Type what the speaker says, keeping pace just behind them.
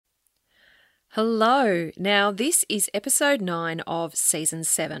Hello. Now, this is episode 9 of season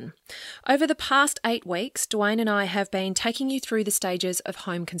 7. Over the past 8 weeks, Dwayne and I have been taking you through the stages of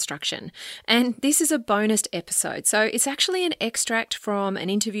home construction. And this is a bonus episode. So it's actually an extract from an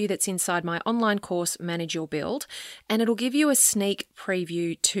interview that's inside my online course, Manage Your Build, and it'll give you a sneak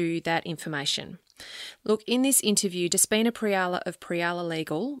preview to that information. Look, in this interview, Despina Priala of Priala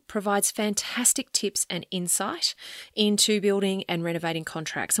Legal provides fantastic tips and insight into building and renovating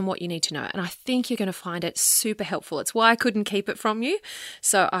contracts and what you need to know. And I think you're going to find it super helpful. It's why I couldn't keep it from you.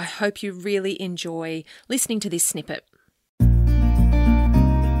 So I hope you really enjoy listening to this snippet.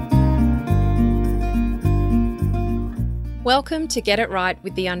 Welcome to Get It Right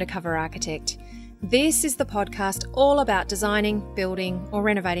with the Undercover Architect. This is the podcast all about designing, building, or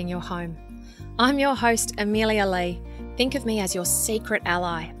renovating your home. I'm your host, Amelia Lee. Think of me as your secret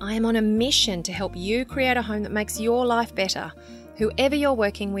ally. I am on a mission to help you create a home that makes your life better, whoever you're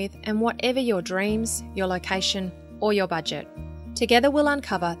working with and whatever your dreams, your location, or your budget. Together we'll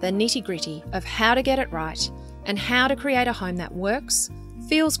uncover the nitty-gritty of how to get it right and how to create a home that works,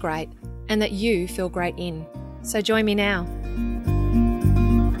 feels great, and that you feel great in. So join me now.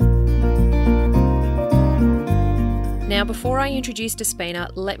 Now, before I introduce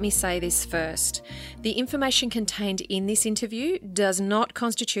Despina, let me say this first. The information contained in this interview does not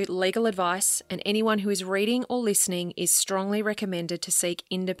constitute legal advice, and anyone who is reading or listening is strongly recommended to seek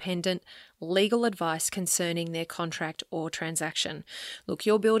independent legal advice concerning their contract or transaction. Look,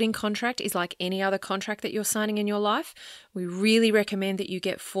 your building contract is like any other contract that you're signing in your life. We really recommend that you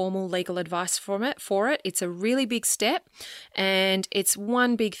get formal legal advice for it. It's a really big step, and it's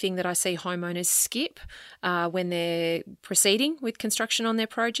one big thing that I see homeowners skip when they're proceeding with construction on their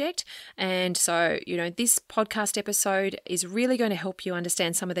project. And so, this podcast episode is really going to help you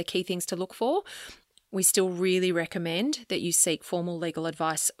understand some of the key things to look for. We still really recommend that you seek formal legal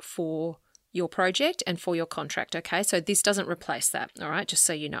advice for your project and for your contract, okay? So this doesn't replace that, all right? Just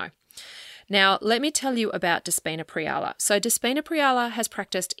so you know. Now, let me tell you about Despina Priala. So Despina Priala has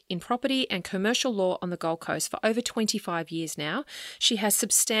practiced in property and commercial law on the Gold Coast for over 25 years now. She has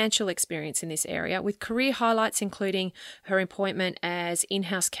substantial experience in this area, with career highlights including her appointment as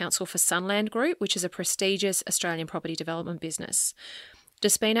in-house counsel for Sunland Group, which is a prestigious Australian property development business.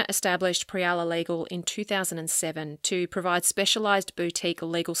 Despina established Priala Legal in 2007 to provide specialised boutique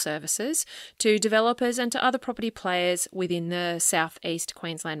legal services to developers and to other property players within the southeast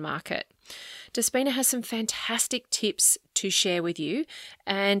Queensland market. Despina has some fantastic tips to share with you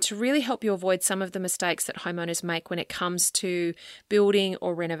and to really help you avoid some of the mistakes that homeowners make when it comes to building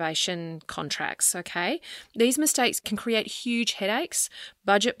or renovation contracts, okay? These mistakes can create huge headaches,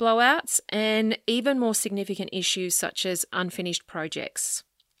 budget blowouts, and even more significant issues such as unfinished projects.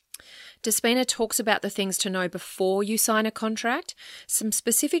 Despina talks about the things to know before you sign a contract, some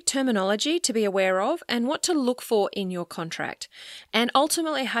specific terminology to be aware of, and what to look for in your contract, and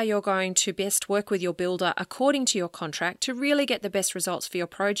ultimately how you're going to best work with your builder according to your contract to really get the best results for your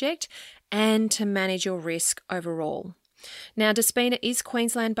project and to manage your risk overall. Now, Despina is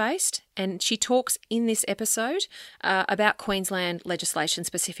Queensland-based, and she talks in this episode about Queensland legislation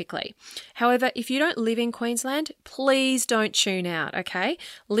specifically. However, if you don't live in Queensland, please don't tune out, okay?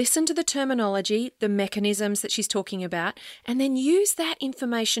 Listen to the terminology, the mechanisms that she's talking about, and then use that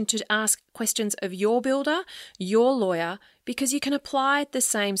information to ask questions of your builder, your lawyer, because you can apply the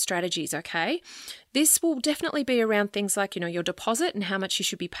same strategies, okay? This will definitely be around things like, your deposit and how much you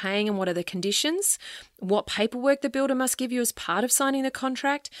should be paying and what are the conditions, what paperwork the builder must give you as part of signing the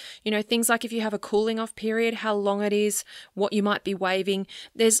contract, things like if you have a cooling off period, how long it is, what you might be waiving.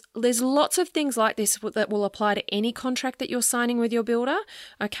 There's lots of things like this that will apply to any contract that you're signing with your builder,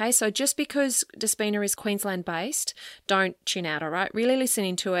 okay? So just because Despina is Queensland based, don't tune out, all right? Really listen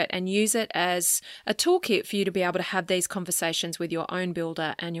into it and use it as a toolkit for you to be able to have these conversations with your own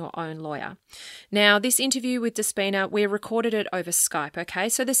builder and your own lawyer. Now, this interview with Despina, we recorded it over Skype, okay?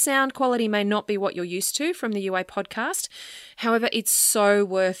 So the sound quality may not be what you're used to from the UA podcast. However, it's so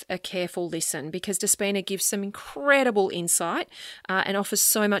worth a careful listen because Despina gives some incredible insight and offers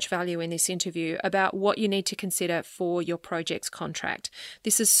so much value in this interview about what you need to consider for your project's contract.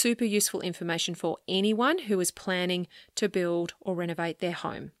 This is super useful information for anyone who is planning to build or renovate their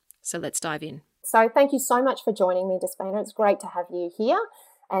home. So let's dive in. So thank you so much for joining me, Despina. It's great to have you here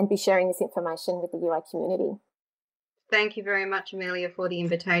and be sharing this information with the UA community. Thank you very much, Amelia, for the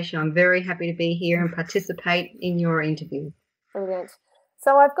invitation. I'm very happy to be here and participate in your interview. Brilliant.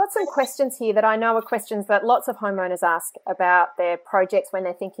 So I've got some questions here that I know are questions that lots of homeowners ask about their projects when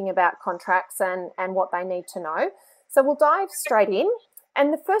they're thinking about contracts and what they need to know. So we'll dive straight in.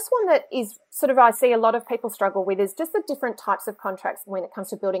 And the first one that is sort of I see a lot of people struggle with is just the different types of contracts when it comes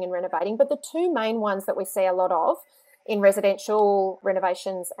to building and renovating. But the two main ones that we see a lot of in residential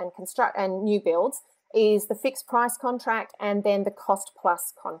renovations and new builds is the fixed price contract and then the cost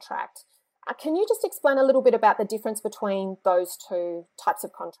plus contract. Can you just explain a little bit about the difference between those two types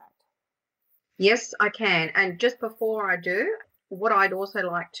of contract? Yes, I can. And just before I do, what I'd also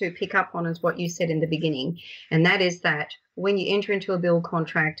like to pick up on is what you said in the beginning, and that is that when you enter into a build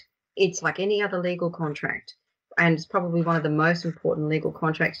contract, it's like any other legal contract, and it's probably one of the most important legal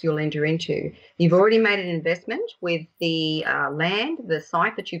contracts you'll enter into. You've already made an investment with the land, the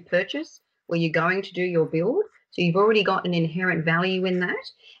site that you purchase where you're going to do your build, so you've already got an inherent value in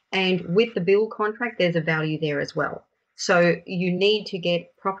that, and with the build contract, there's a value there as well. So you need to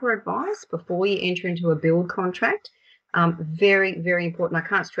get proper advice before you enter into a build contract. Very, very important. I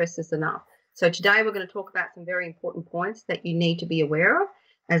can't stress this enough. So today we're going to talk about some very important points that you need to be aware of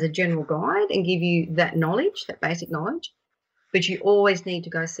as a general guide and give you that knowledge, that basic knowledge. But you always need to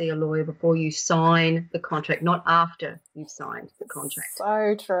go see a lawyer before you sign the contract, not after you've signed the contract.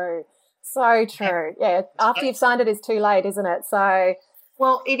 So true. So true. Yeah, after you've signed it is too late, isn't it? So...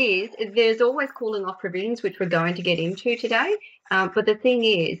 Well, it is. There's always cooling off provisions, which we're going to get into today. But the thing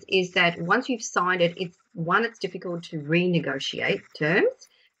is that once you've signed it, it's difficult to renegotiate terms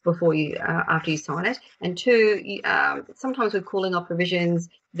before you after you sign it, and two, sometimes with cooling off provisions,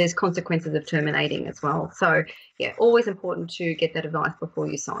 there's consequences of terminating as well. So yeah, always important to get that advice before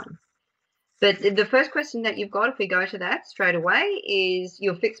you sign. But the first question that you've got, if we go to that straight away, is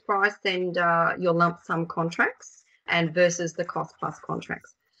your fixed price and your lump sum contracts, and versus the cost plus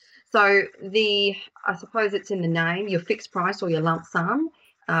contracts. So I suppose it's in the name, your fixed price or your lump sum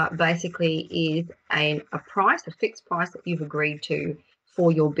basically is a fixed price that you've agreed to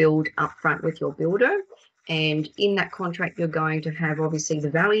for your build upfront with your builder. And in that contract, you're going to have obviously the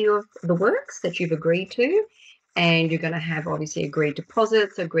value of the works that you've agreed to, and you're going to have obviously agreed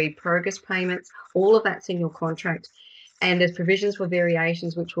deposits, agreed progress payments, all of that's in your contract. And there's provisions for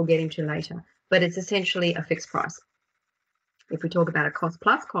variations, which we'll get into later, but it's essentially a fixed price. If we talk about a cost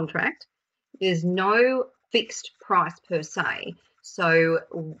plus contract, there's no fixed price per se. So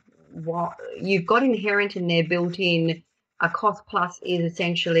what you've got inherent in there, built in, a cost plus is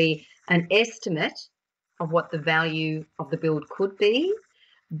essentially an estimate of what the value of the build could be,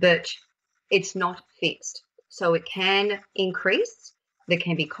 but it's not fixed. So it can increase. There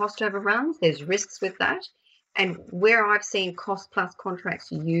can be cost overruns. There's risks with that. And where I've seen cost plus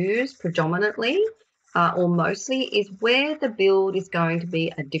contracts used predominantly or mostly is where the build is going to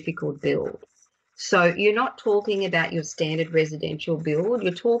be a difficult build. So you're not talking about your standard residential build.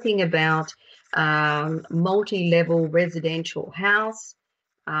 You're talking about multi-level residential house,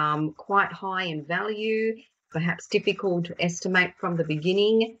 quite high in value, perhaps difficult to estimate from the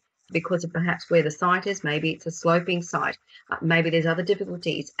beginning because of perhaps where the site is. Maybe it's a sloping site. Maybe there's other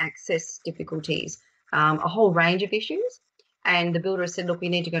difficulties, access difficulties, a whole range of issues. And the builder has said, look, we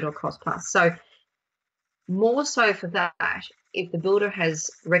need to go to a cost plus. So more so for that, if the builder has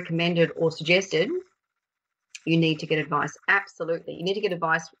recommended or suggested, you need to get advice. Absolutely. You need to get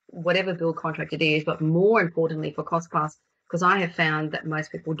advice, whatever build contract it is, but more importantly for cost plus, because I have found that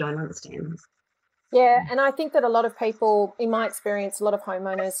most people don't understand this. Yeah, and I think that a lot of people, in my experience, a lot of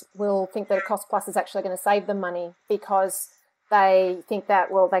homeowners will think that a cost plus is actually going to save them money because they think that,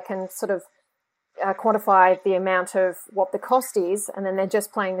 well, they can sort of quantify the amount of what the cost is, and then they're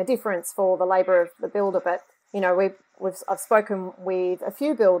just paying the difference for the labour of the builder. But you know, I've spoken with a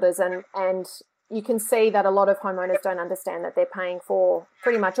few builders, and you can see that a lot of homeowners don't understand that they're paying for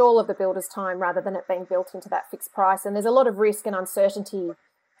pretty much all of the builder's time rather than it being built into that fixed price. And there's a lot of risk and uncertainty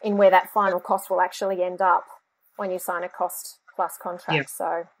in where that final cost will actually end up when you sign a cost plus contract. Yeah.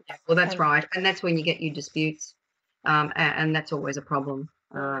 So well, that's right, and that's when you get your disputes, and that's always a problem.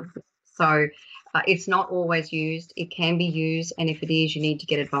 So it's not always used. It can be used, and if it is, you need to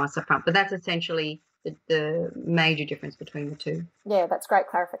get advice up front. But that's essentially the major difference between the two. Yeah, that's great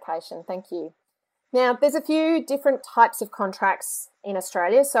clarification. Thank you. Now, there's a few different types of contracts in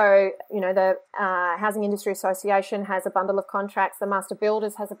Australia. So, you know, the Housing Industry Association has a bundle of contracts, the Master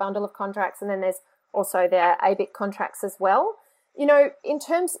Builders has a bundle of contracts, and then there's also their ABIC contracts as well. You know, in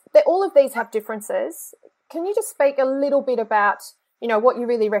terms that all of these have differences, can you just speak a little bit about, you know, what you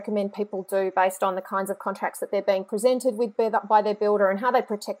really recommend people do based on the kinds of contracts that they're being presented with by their builder and how they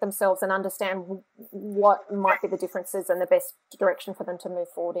protect themselves and understand what might be the differences and the best direction for them to move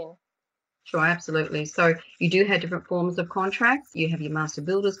forward in? Sure, absolutely. So you do have different forms of contracts. You have your Master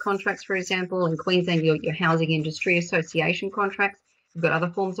Builders contracts, for example. In Queensland, your Housing Industry Association contracts. You've got other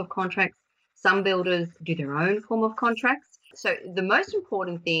forms of contracts. Some builders do their own form of contracts. So the most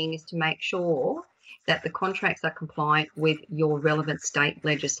important thing is to make sure that the contracts are compliant with your relevant state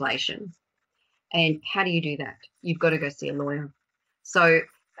legislation. And how do you do that? You've got to go see a lawyer. So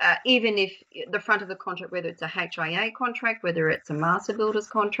even if the front of the contract, whether it's a HIA contract, whether it's a master builder's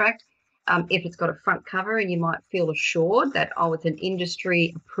contract, if it's got a front cover and you might feel assured that, oh, it's an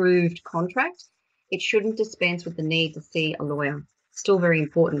industry approved contract, it shouldn't dispense with the need to see a lawyer. Still very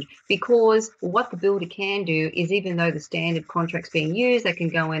important, because what the builder can do is, even though the standard contract's being used, they can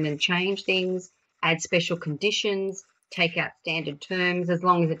go in and change things, add special conditions, take out standard terms, as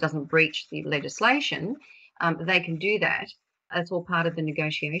long as it doesn't breach the legislation. They can do that. That's all part of the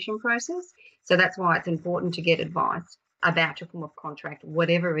negotiation process. So that's why it's important to get advice about your form of contract,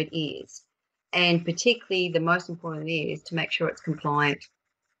 whatever it is. And particularly the most important is to make sure it's compliant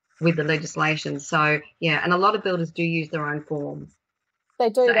with the legislation. So, yeah, and a lot of builders do use their own form. They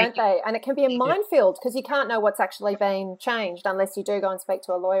do, don't they? And it can be a minefield, because you can't know what's actually been changed unless you do go and speak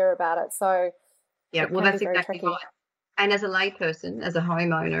to a lawyer about it. So, yeah, well, that's exactly right. And as a layperson, as a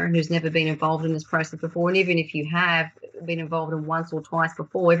homeowner who's never been involved in this process before, and even if you have been involved in once or twice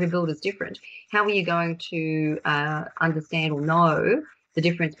before, every builder is different. How are you going to understand or know the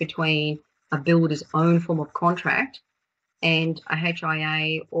difference between a builder's own form of contract and a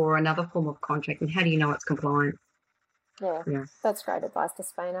HIA or another form of contract, and how do you know it's compliant? Yeah. That's great advice,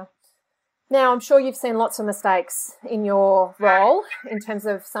 Despina. Now, I'm sure you've seen lots of mistakes in your role in terms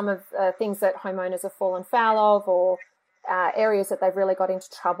of some of things that homeowners have fallen foul of, or areas that they've really got into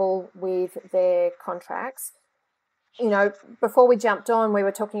trouble with their contracts. You know, before we jumped on, we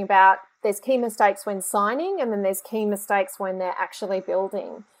were talking about there's key mistakes when signing, and then there's key mistakes when they're actually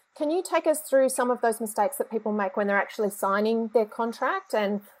building. Can you take us through some of those mistakes that people make when they're actually signing their contract?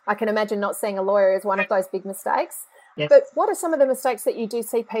 And I can imagine not seeing a lawyer is one of those big mistakes. Yes. But what are some of the mistakes that you do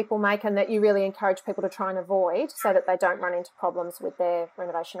see people make and that you really encourage people to try and avoid so that they don't run into problems with their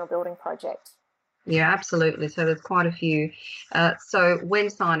renovation or building project? Yeah, absolutely. So there's quite a few. So when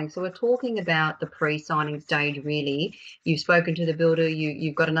signing, so we're talking about the pre-signing stage, really. You've spoken to the builder,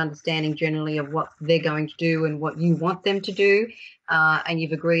 you've got an understanding generally of what they're going to do and what you want them to do, and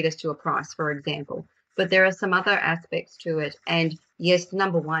you've agreed as to a price, for example. But there are some other aspects to it. And yes,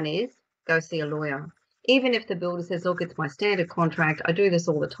 number one is go see a lawyer. Even if the builder says, look, it's my standard contract, I do this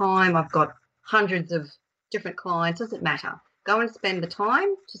all the time, I've got hundreds of different clients, doesn't matter. Go and spend the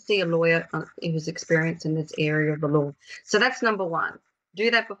time to see a lawyer who's experienced in this area of the law. So that's number one. Do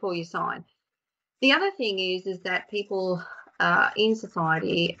that before you sign. The other thing is that people in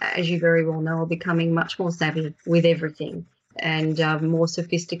society, as you very well know, are becoming much more savvy with everything and more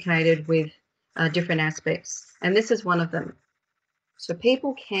sophisticated with different aspects. And this is one of them. So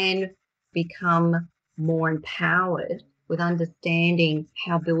people can become more empowered with understanding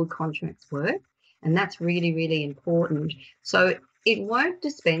how build contracts work. And that's really, really important. So it won't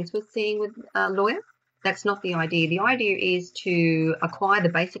dispense with seeing with a lawyer. That's not the idea. The idea is to acquire the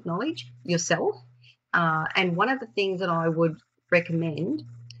basic knowledge yourself. And one of the things that I would recommend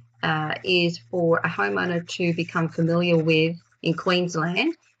is for a homeowner to become familiar with, in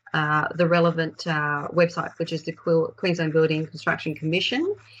Queensland, the relevant website, which is the Queensland Building Construction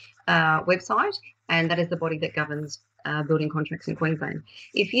Commission website, and that is the body that governs building contracts in Queensland.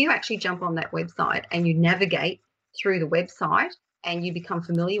 If you actually jump on that website and you navigate through the website and you become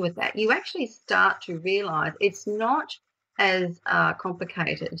familiar with that, you actually start to realise it's not as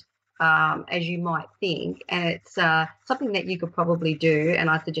complicated as you might think, and it's something that you could probably do, and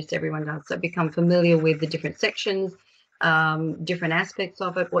I suggest everyone does. So become familiar with the different sections, different aspects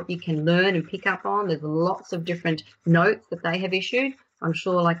of it, what you can learn and pick up on. There's lots of different notes that they have issued, I'm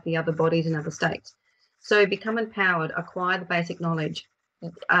sure, like the other bodies in other states. So become empowered, acquire the basic knowledge.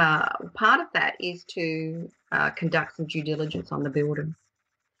 Part of that is to conduct some due diligence on the builder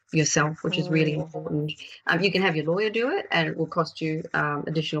yourself, which is really important. You can have your lawyer do it, and it will cost you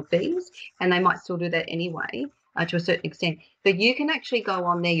additional fees, and they might still do that anyway to a certain extent. But you can actually go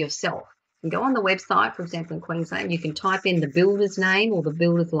on there yourself. You can go on the website, for example, in Queensland, you can type in the builder's name or the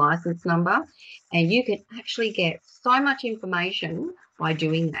builder's license number, and you can actually get so much information by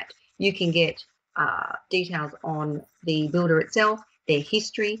doing that. You can get details on the builder itself, their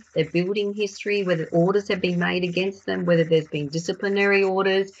history, their building history, whether orders have been made against them, whether there's been disciplinary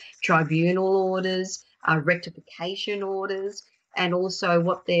orders, tribunal orders, rectification orders, and also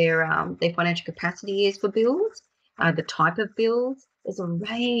what their financial capacity is for builds, the type of builds. There's a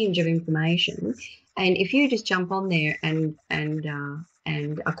range of information, and if you just jump on there and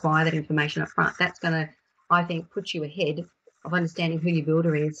acquire that information up front, that's going to, I think, put you ahead of understanding who your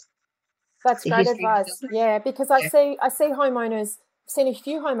builder is. That's great advice. Yeah, because I see homeowners, seen a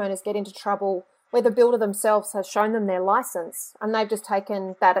few homeowners get into trouble where the builder themselves has shown them their license and they've just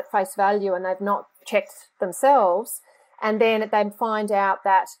taken that at face value and they've not checked themselves. And then they find out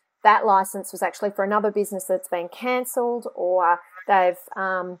that that license was actually for another business that's been cancelled, or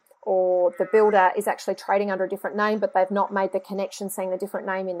or the builder is actually trading under a different name, but they've not made the connection saying the different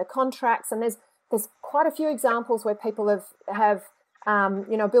name in the contracts. And there's quite a few examples where people have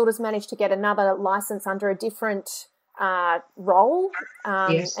builders managed to get another license under a different role.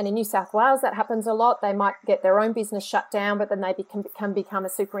 Yes. And in New South Wales, that happens a lot. They might get their own business shut down, but then they can become a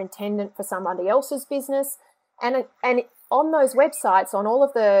superintendent for somebody else's business. And on those websites, on all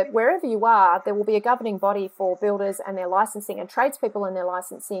of wherever you are, there will be a governing body for builders and their licensing and tradespeople and their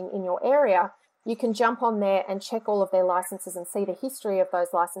licensing in your area. You can jump on there and check all of their licenses and see the history of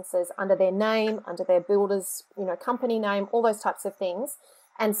those licenses under their name, under their builder's, company name, all those types of things,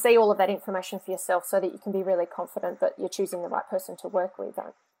 and see all of that information for yourself so that you can be really confident that you're choosing the right person to work with.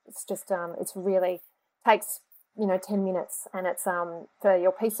 It's just, it's really takes 10 minutes, and it's for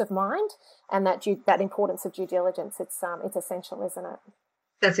your peace of mind and that importance of due diligence. It's essential, isn't it?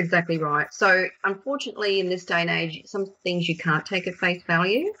 That's exactly right. So unfortunately, in this day and age, some things you can't take at face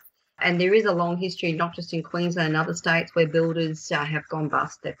value. And there is a long history, not just in Queensland and other states, where builders have gone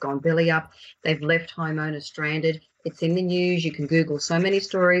bust, they've gone belly up, they've left homeowners stranded. It's in the news. You can Google so many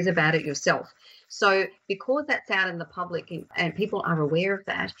stories about it yourself. So because that's out in the public and people are aware of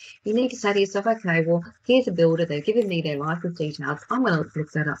that, you need to say to yourself, okay, well, here's a builder. They've given me their license details. I'm going to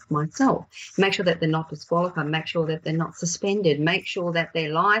look that up myself. Make sure that they're not disqualified. Make sure that they're not suspended. Make sure that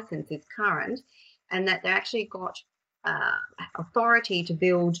their license is current and that they actually got authority to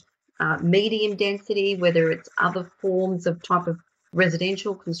build medium density, whether it's other forms of type of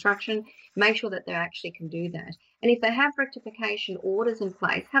residential construction. Make sure that they actually can do that. And if they have rectification orders in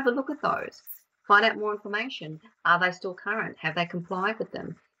place, have a look at those. Find out more information. Are they still current? Have they complied with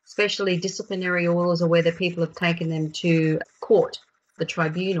them? Especially disciplinary orders or whether people have taken them to court, the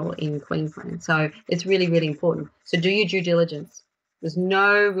tribunal in Queensland. So it's really, really important. So do your due diligence. There's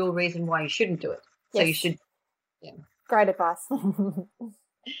no real reason why you shouldn't do it. So you should. Yeah. Great advice.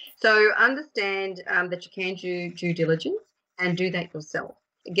 So understand that you can do due diligence and do that yourself.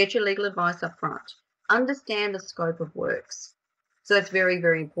 Get your legal advice up front. Understand the scope of works. So that's very,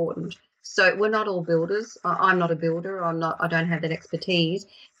 very important. So we're not all builders. I'm not a builder. I don't have that expertise.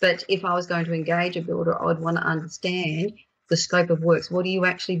 But if I was going to engage a builder, I would want to understand the scope of works. What are you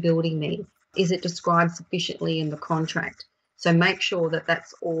actually building me? Is it described sufficiently in the contract? So make sure that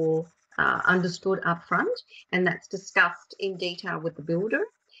that's all understood up front and that's discussed in detail with the builder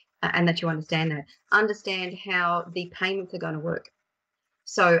and that you understand that. Understand how the payments are going to work.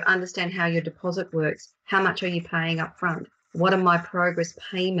 So understand how your deposit works. How much are you paying up front? What are my progress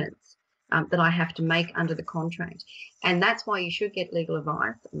payments that I have to make under the contract? And that's why you should get legal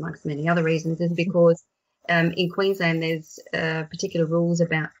advice, amongst many other reasons, is because in Queensland there's particular rules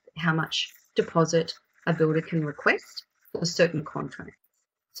about how much deposit a builder can request for certain contracts.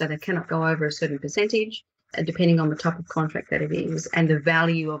 So they cannot go over a certain percentage, depending on the type of contract that it is and the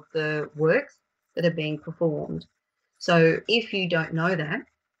value of the works that are being performed. So if you don't know that,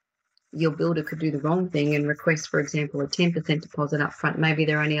 your builder could do the wrong thing and request, for example, a 10% deposit up front. Maybe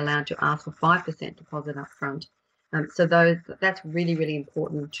they're only allowed to ask for 5% deposit up front. So that's really, really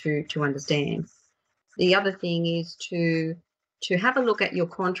important to understand. The other thing is to have a look at your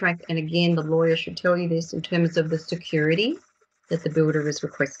contract. And again, the lawyer should tell you this in terms of the security that the builder is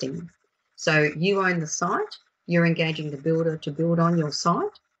requesting. So you own the site, you're engaging the builder to build on your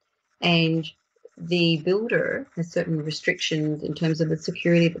site, and the builder has certain restrictions in terms of the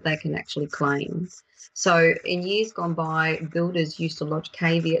security that they can actually claim. So in years gone by, builders used to lodge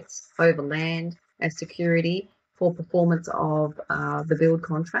caveats over land as security for performance of the build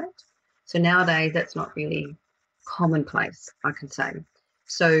contract. So nowadays, that's not really commonplace, I can say.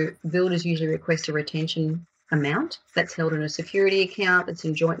 So builders usually request a retention amount that's held in a security account that's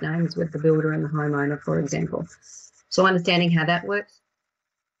in joint names with the builder and the homeowner, for example. So understanding how that works,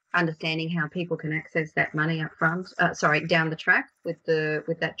 understanding how people can access that money up front, down the track with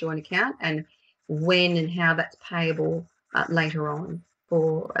that joint account, and when and how that's payable later on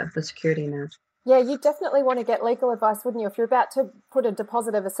for the security amount. Yeah, you definitely want to get legal advice, wouldn't you? If you're about to put a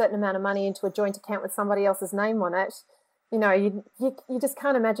deposit of a certain amount of money into a joint account with somebody else's name on it, you just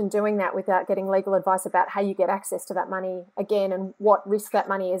can't imagine doing that without getting legal advice about how you get access to that money again and what risk that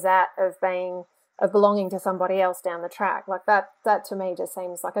money is at of belonging to somebody else down the track. Like that to me just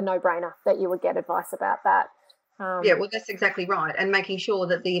seems like a no-brainer that you would get advice about that. Yeah, well, that's exactly right. And making sure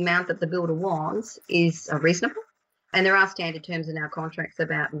that the amount that the builder wants is reasonable. And there are standard terms in our contracts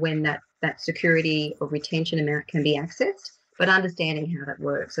about when that security or retention amount can be accessed. but understanding how that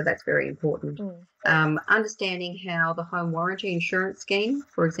works. So that's very important. Understanding how the home warranty insurance scheme,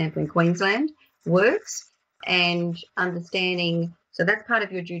 for example, in Queensland, works, and understanding, so that's part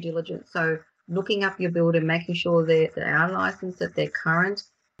of your due diligence. So looking up your builder, making sure they are licensed, that they're current,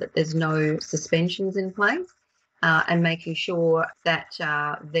 that there's no suspensions in place, and making sure that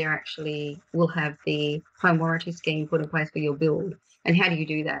they actually will have the home warranty scheme put in place for your build. And how do you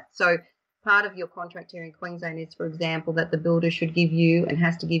do that? So part of your contract here in Queensland is, for example, that the builder should give you and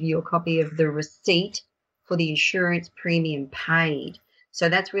has to give you a copy of the receipt for the insurance premium paid. So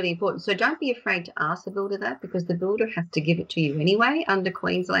that's really important. So don't be afraid to ask the builder that, because the builder has to give it to you anyway under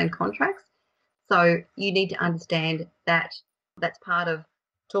Queensland contracts. So you need to understand that that's part of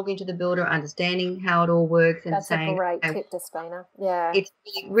talking to the builder, understanding how it all works, and that's saying, a great tip, Despina. Yeah. It's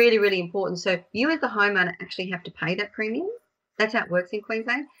really, really important. So you as the homeowner actually have to pay that premium. That's how it works in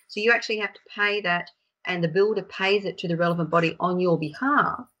Queensland. So you actually have to pay that, and the builder pays it to the relevant body on your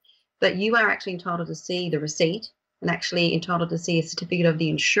behalf. But you are actually entitled to see the receipt and actually entitled to see a certificate of the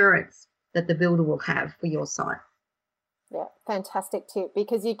insurance that the builder will have for your site. Yeah, fantastic tip,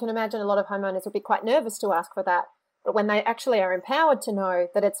 because you can imagine a lot of homeowners will be quite nervous to ask for that. But when they actually are empowered to know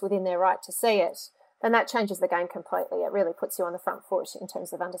that it's within their right to see it, then that changes the game completely. It really puts you on the front foot in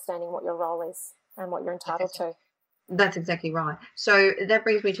terms of understanding what your role is and what you're entitled to. That's exactly right. So that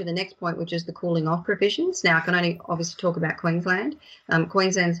brings me to the next point, which is the cooling off provisions. Now, I can only obviously talk about Queensland.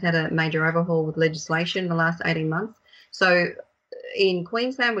 Queensland's had a major overhaul with legislation in the last 18 months. So in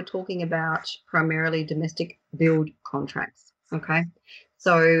Queensland, we're talking about primarily domestic build contracts, okay?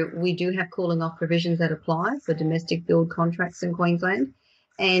 So we do have cooling off provisions that apply for domestic build contracts in Queensland.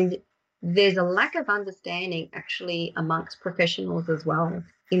 And there's a lack of understanding actually amongst professionals as well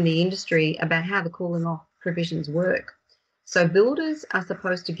in the industry about how the cooling off provisions work. So builders are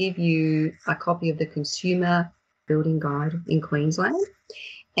supposed to give you a copy of the Consumer Building Guide in Queensland,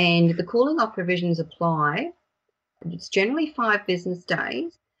 and the cooling off provisions apply. It's generally 5 business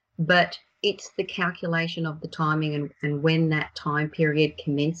days, but it's the calculation of the timing and when that time period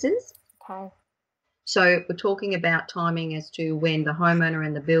commences. Okay. So we're talking about timing as to when the homeowner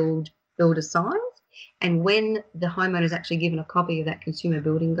and the builder signs, and when the homeowner is actually given a copy of that Consumer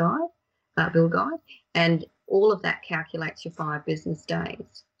Building Guide, Build Guide, and all of that calculates your 5 business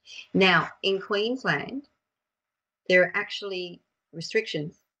days. Now, in Queensland, there are actually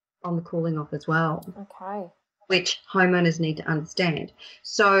restrictions on the cooling off as well. Okay. Which homeowners need to understand.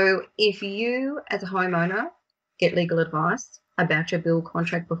 So if you as a homeowner get legal advice about your build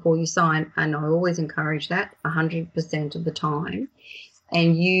contract before you sign, and I always encourage that 100% of the time,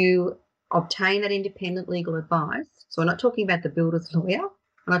 and you obtain that independent legal advice, so we're not talking about the builder's lawyer,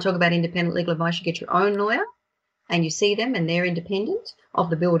 when I talk about independent legal advice, you get your own lawyer and you see them and they're independent of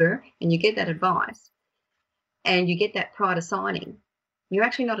the builder, and you get that advice and you get that prior to signing, you're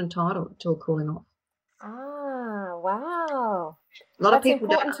actually not entitled to a cooling off. Ah, wow. A lot of people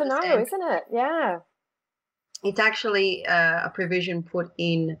don't That's important to know, isn't it? Yeah. It's actually a provision put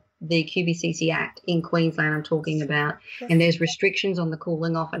in the QBCC Act in Queensland I'm talking about, and there's restrictions on the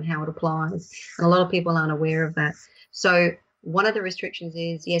cooling off and how it applies, and a lot of people aren't aware of that. So one of the restrictions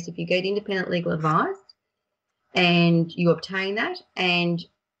is, yes, if you get independent legal advice and you obtain that and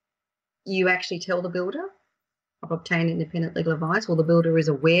you actually tell the builder, I've obtained independent legal advice, or the builder is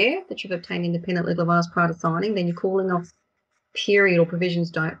aware that you've obtained independent legal advice prior to signing, then your cooling off period or provisions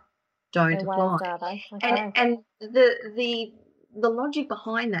don't apply. Waived, are they? Okay. And the logic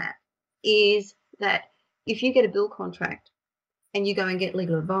behind that is that if you get a build contract and you go and get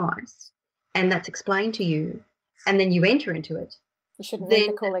legal advice and that's explained to you, and then you enter into it, you shouldn't need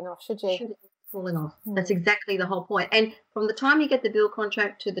the cooling off, should you? Cooling off. That's exactly the whole point. And from the time you get the build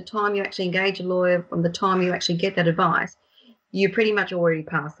contract to the time you actually engage a lawyer, from the time you actually get that advice, you pretty much already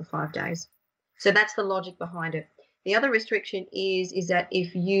passed the 5 days. So that's the logic behind it. The other restriction is that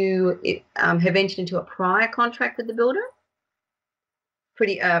if you have entered into a prior contract with the builder,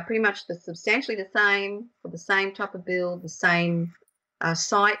 pretty much substantially the same, for the same type of build, the same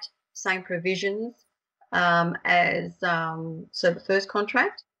site, same provisions as so the first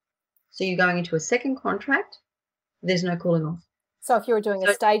contract. So you're going into a second contract, there's no cooling off. So if you were doing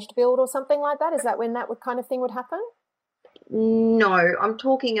a staged build or something like that, is that when that kind of thing would happen? No, I'm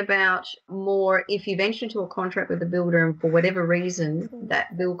talking about more if you've entered into a contract with the builder and for whatever reason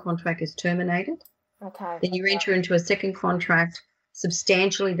that build contract is terminated. Okay. Then you enter into a second contract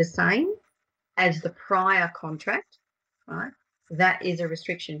substantially the same as the prior contract, right? That is a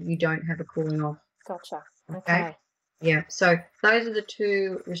restriction. You don't have a cooling off. Gotcha. Okay. Yeah, so those are the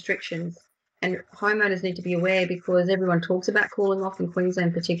 2 restrictions. And homeowners need to be aware, because everyone talks about cooling off in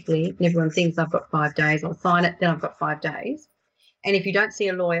Queensland particularly, and everyone thinks I've got 5 days, I'll sign it, then I've got 5 days. And if you don't see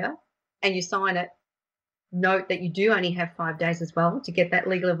a lawyer and you sign it, note that you do only have 5 days as well to get that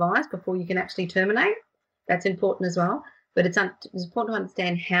legal advice before you can actually terminate. That's important as well. But it's important to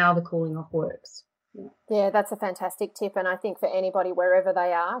understand how the cooling off works. Yeah, that's a fantastic tip. And I think for anybody, wherever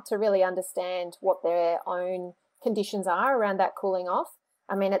they are, to really understand what their own conditions are around that cooling off.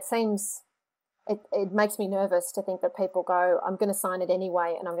 I mean, it makes me nervous to think that people go, I'm going to sign it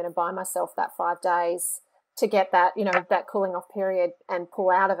anyway, and I'm going to buy myself that 5 days to get that, that cooling off period and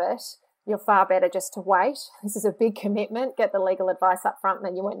pull out of it. You're far better just to wait. This is a big commitment. Get the legal advice up front, and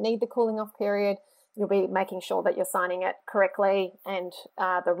then you won't need the cooling off period. You'll be making sure that you're signing it correctly and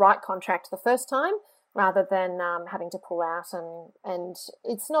the right contract the first time, rather than having to pull out. And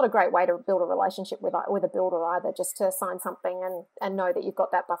it's not a great way to build a relationship with a builder either, just to sign something and know that you've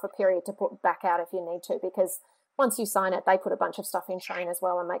got that buffer period to put back out if you need to, because once you sign it, they put a bunch of stuff in train as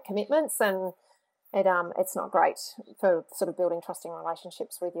well and make commitments, and it's not great for sort of building trusting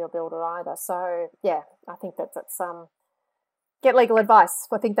relationships with your builder either. So yeah, I think that's get legal advice.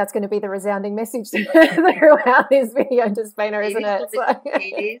 I think that's going to be the resounding message throughout this video, Despina, isn't it?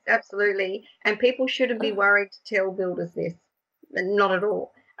 It is, absolutely. And people shouldn't be worried to tell builders this. Not at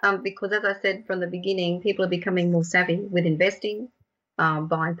all. Because as I said from the beginning, people are becoming more savvy with investing,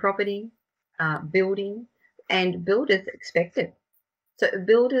 buying property, building, and builders expect it. So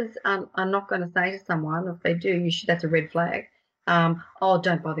builders are not going to say to someone, if they do, that's a red flag.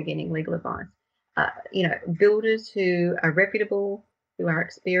 Don't bother getting legal advice. Builders who are reputable, who are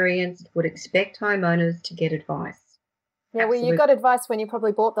experienced, would expect homeowners to get advice. Yeah, well, you got advice when you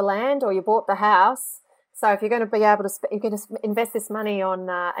probably bought the land or you bought the house. So if you're going to be able to, you're going to invest this money on,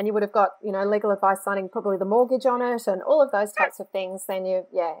 and you would have got, legal advice signing probably the mortgage on it and all of those types of things, then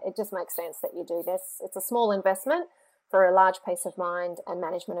it just makes sense that you do this. It's a small investment for a large peace of mind and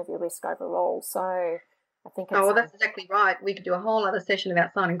management of your risk overall. So I think it's... that's exactly right. We could do a whole other session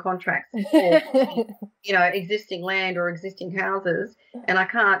about signing contracts for, existing land or existing houses. And I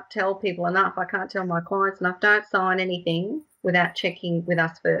can't tell people enough. I can't tell my clients enough. Don't sign anything without checking with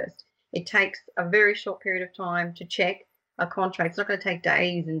us first. It takes a very short period of time to check a contract. It's not going to take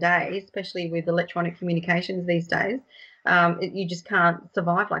days and days, especially with electronic communications these days. You just can't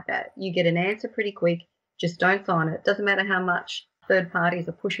survive like that. You get an answer pretty quick. Just don't sign it. It doesn't matter how much third parties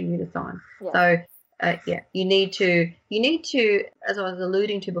are pushing you to sign. Yeah. So, you need to, as I was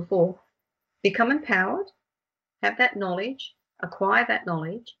alluding to before, become empowered, have that knowledge, acquire that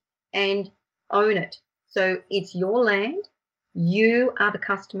knowledge, and own it. So it's your land. You are the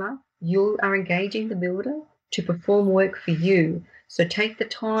customer. You are engaging the builder to perform work for you. So take the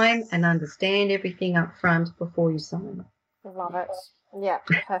time and understand everything up front before you sign. Love it. Yeah,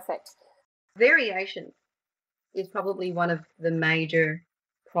 perfect. Variations is probably one of the major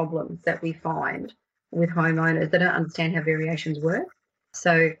problems that we find with homeowners. They don't understand how variations work.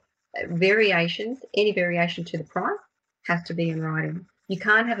 So any variation to the price has to be in writing. You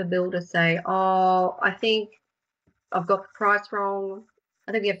can't have a builder say, I think I've got the price wrong.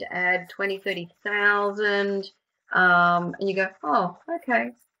 I think we have to add 20, 30,000. And you go,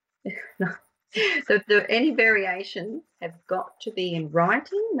 okay. No. So any variations have got to be in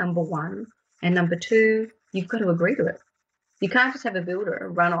writing, number one. And number two, you've got to agree to it. You can't just have a builder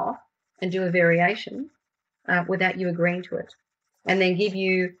run off and do a variation without you agreeing to it, and then give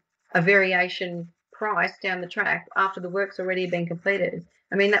you a variation price down the track after the work's already been completed.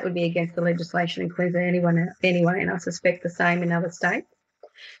 I mean, that would be against the legislation in Queensland anyway, and I suspect the same in other states.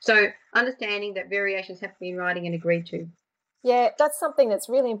 So understanding that variations have to be in writing and agreed to. Yeah, that's something that's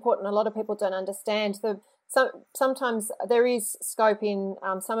really important. A lot of people don't understand. Sometimes there is scope in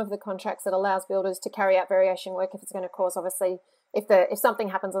some of the contracts that allows builders to carry out variation work if it's going to cause, obviously, if something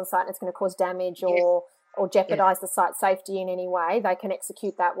happens on site and it's going to cause damage or jeopardise the site safety in any way, they can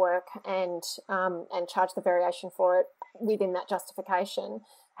execute that work and charge the variation for it within that justification.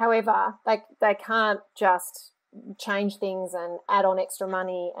 However, they can't just change things and add on extra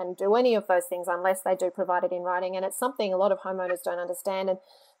money and do any of those things unless they do provide it in writing. And it's something a lot of homeowners don't understand. And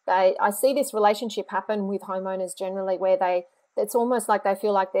I see this relationship happen with homeowners generally where it's almost like they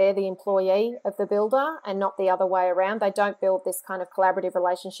feel like they're the employee of the builder and not the other way around. They don't build this kind of collaborative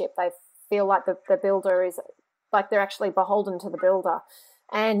relationship. They feel like the builder is like they're actually beholden to the builder.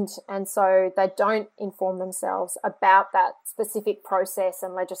 And so they don't inform themselves about that specific process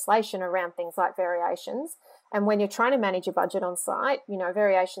and legislation around things like variations. And when you're trying to manage your budget on site,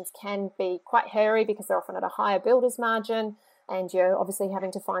 variations can be quite hairy because they're often at a higher builder's margin, and you're obviously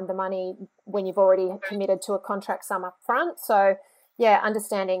having to find the money when you've already committed to a contract sum up front. So, yeah,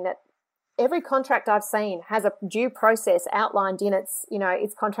 understanding that every contract I've seen has a due process outlined in its,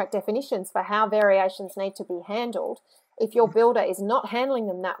 its contract definitions for how variations need to be handled. If your builder is not handling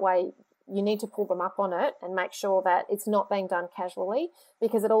them that way, you need to pull them up on it and make sure that it's not being done casually,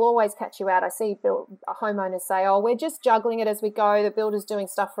 because it'll always catch you out. I see homeowners say, "Oh, we're just juggling it as we go. The builder's doing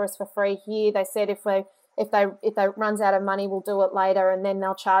stuff for us for free here. They said if they runs out of money, we'll do it later, and then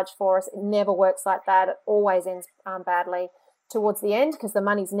they'll charge for us." It never works like that. It always ends badly towards the end because the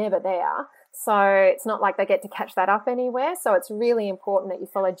money's never there. So it's not like they get to catch that up anywhere. So it's really important that you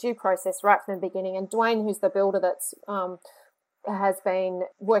follow due process right from the beginning. And Dwayne, who's the builder that's has been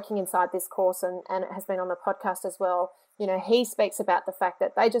working inside this course and has been on the podcast as well, he speaks about the fact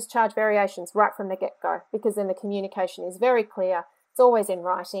that they just charge variations right from the get-go, because then the communication is very clear. It's always in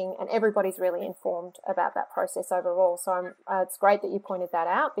writing, and everybody's really informed about that process overall. So it's great that you pointed that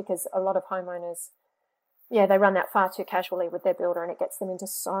out, because a lot of homeowners, they run that far too casually with their builder, and it gets them into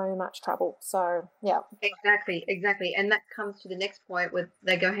so much trouble. So, yeah. Exactly. And that comes to the next point where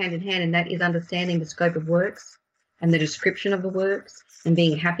they go hand in hand, and that is understanding the scope of works and the description of the works, and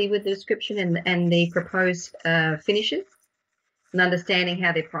being happy with the description and the proposed finishes, and understanding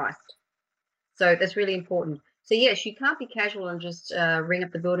how they're priced. So that's really important. So, yes, you can't be casual and just ring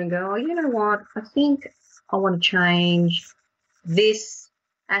up the builder and go, "Oh, you know what, I think I want to change this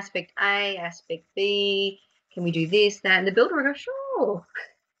aspect A, aspect B. Can we do this, that?" And the builder will go, "Sure."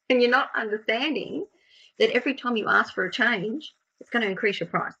 And you're not understanding that every time you ask for a change, it's going to increase your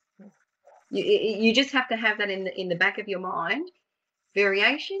price. You just have to have that in the back of your mind.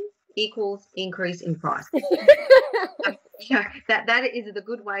 Variation equals increase in price. That is the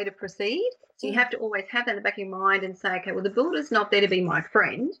good way to proceed. So you have to always have that in the back of your mind and say, okay, well, the builder's not there to be my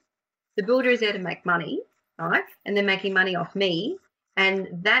friend. The builder is there to make money, right? And they're making money off me, and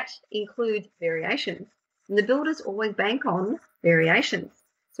that includes variations. And the builders always bank on variations.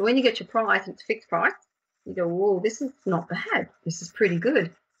 So when you get your price and it's fixed price, you go, "Whoa, this is not bad. This is pretty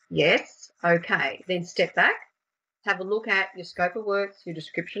good." Yes, okay. Then step back, have a look at your scope of works, your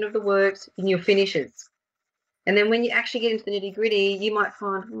description of the works, and your finishes. And then when you actually get into the nitty-gritty, you might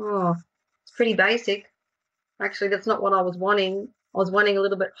find, "Oh, it's pretty basic. Actually, that's not what I was wanting. I was wanting a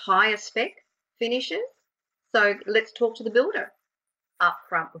little bit higher spec finishes." So let's talk to the builder up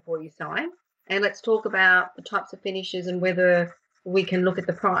front before you sign, and let's talk about the types of finishes and whether we can look at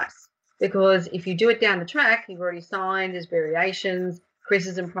the price. Because if you do it down the track, you've already signed, there's variations,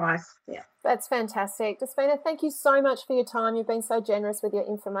 increases in price. Yeah. That's fantastic. Despina, thank you so much for your time. You've been so generous with your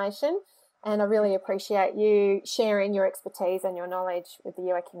information, and I really appreciate you sharing your expertise and your knowledge with the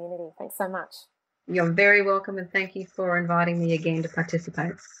UA community. Thanks so much. You're very welcome, and thank you for inviting me again to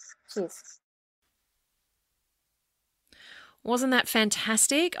participate. Cheers. Wasn't that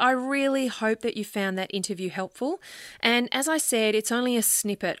fantastic? I really hope that you found that interview helpful. And as I said, it's only a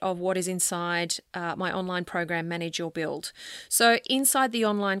snippet of what is inside my online program, Manage Your Build. So inside the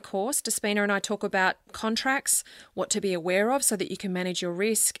online course, Despina and I talk about contracts, what to be aware of so that you can manage your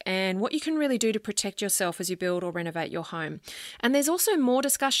risk, and what you can really do to protect yourself as you build or renovate your home. And there's also more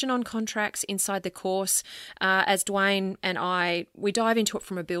discussion on contracts inside the course, as Dwayne and we dive into it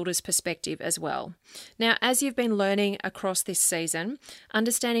from a builder's perspective as well. Now, as you've been learning across this season,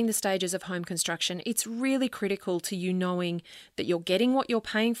 understanding the stages of home construction, it's really critical to you knowing that you're getting what you're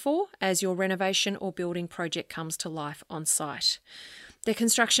paying for as your renovation or building project comes to life on site. The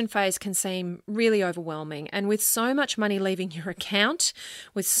construction phase can seem really overwhelming, and with so much money leaving your account,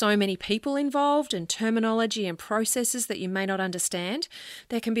 with so many people involved and terminology and processes that you may not understand,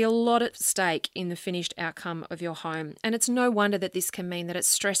 there can be a lot at stake in the finished outcome of your home. And it's no wonder that this can mean that it's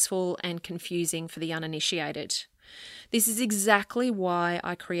stressful and confusing for the uninitiated. This is exactly why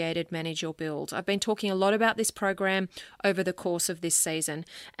I created Manage Your Build. I've been talking a lot about this program over the course of this season.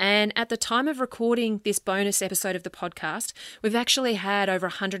 And at the time of recording this bonus episode of the podcast, we've actually had over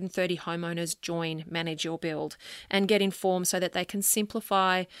 130 homeowners join Manage Your Build and get informed so that they can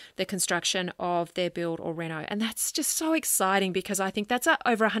simplify the construction of their build or reno. And that's just so exciting, because I think that's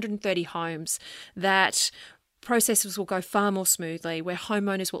over 130 homes that processes will go far more smoothly, where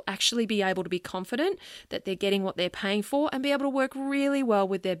homeowners will actually be able to be confident that they're getting what they're paying for and be able to work really well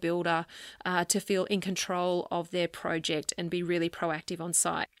with their builder to feel in control of their project and be really proactive on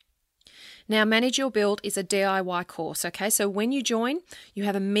site. Now, Manage Your Build is a DIY course, okay? So when you join, you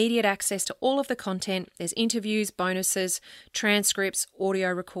have immediate access to all of the content. There's interviews, bonuses, transcripts, audio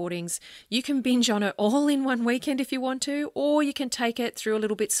recordings. You can binge on it all in one weekend if you want to, or you can take it through a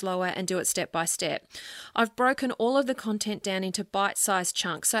little bit slower and do it step by step. I've broken all of the content down into bite-sized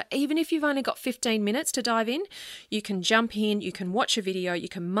chunks. So even if you've only got 15 minutes to dive in, you can jump in, you can watch a video, you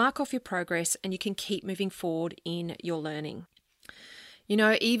can mark off your progress, and you can keep moving forward in your learning. You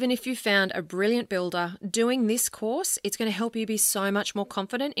know, even if you found a brilliant builder, doing this course, it's going to help you be so much more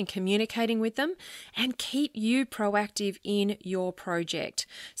confident in communicating with them and keep you proactive in your project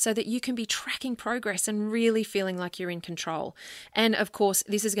so that you can be tracking progress and really feeling like you're in control. And of course,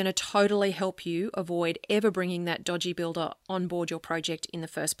 this is going to totally help you avoid ever bringing that dodgy builder on board your project in the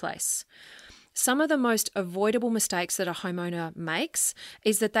first place. Some of the most avoidable mistakes that a homeowner makes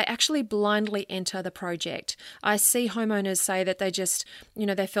is that they actually blindly enter the project. I see homeowners say that they just,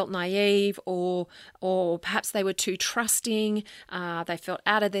 they felt naive or perhaps they were too trusting. They felt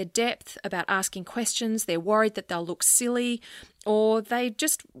out of their depth about asking questions. They're worried that they'll look silly, or they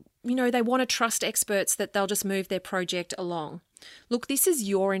just, they want to trust experts that they'll just move their project along. Look, this is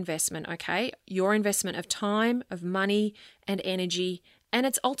your investment, okay? Your investment of time, of money and energy, and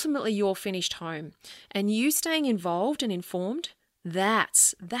it's ultimately your finished home. And you staying involved and informed,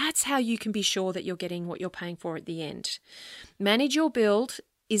 that's how you can be sure that you're getting what you're paying for at the end. Manage Your Build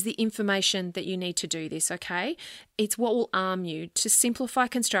is the information that you need to do this, okay? It's what will arm you to simplify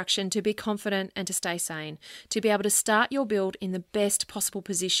construction, to be confident and to stay sane, to be able to start your build in the best possible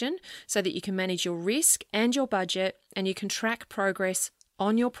position so that you can manage your risk and your budget and you can track progress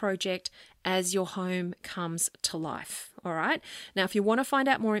on your project as your home comes to life. All right. Now, if you want to find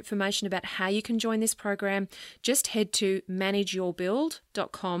out more information about how you can join this program, just head to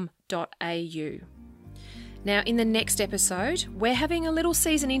manageyourbuild.com.au. Now, in the next episode, we're having a little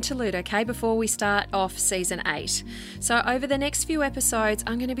season interlude, okay, before we start off season 8. So over the next few episodes,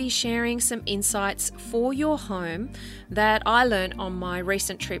 I'm going to be sharing some insights for your home that I learned on my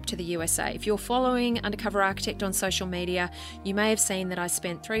recent trip to the USA. If you're following Undercover Architect on social media, you may have seen that I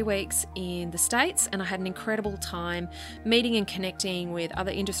spent 3 weeks in the States and I had an incredible time meeting and connecting with other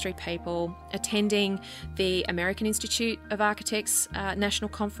industry people, attending the American Institute of Architects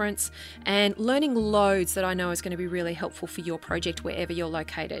National Conference, and learning loads that I know is going to be really helpful for your project wherever you're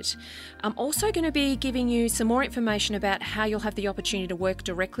located. I'm also going to be giving you some more information about how you'll have the opportunity to work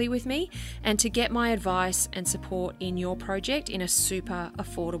directly with me and to get my advice and support in your project in a super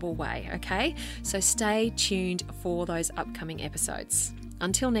affordable way, okay? So stay tuned for those upcoming episodes.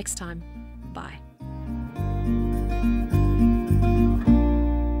 Until next time, bye.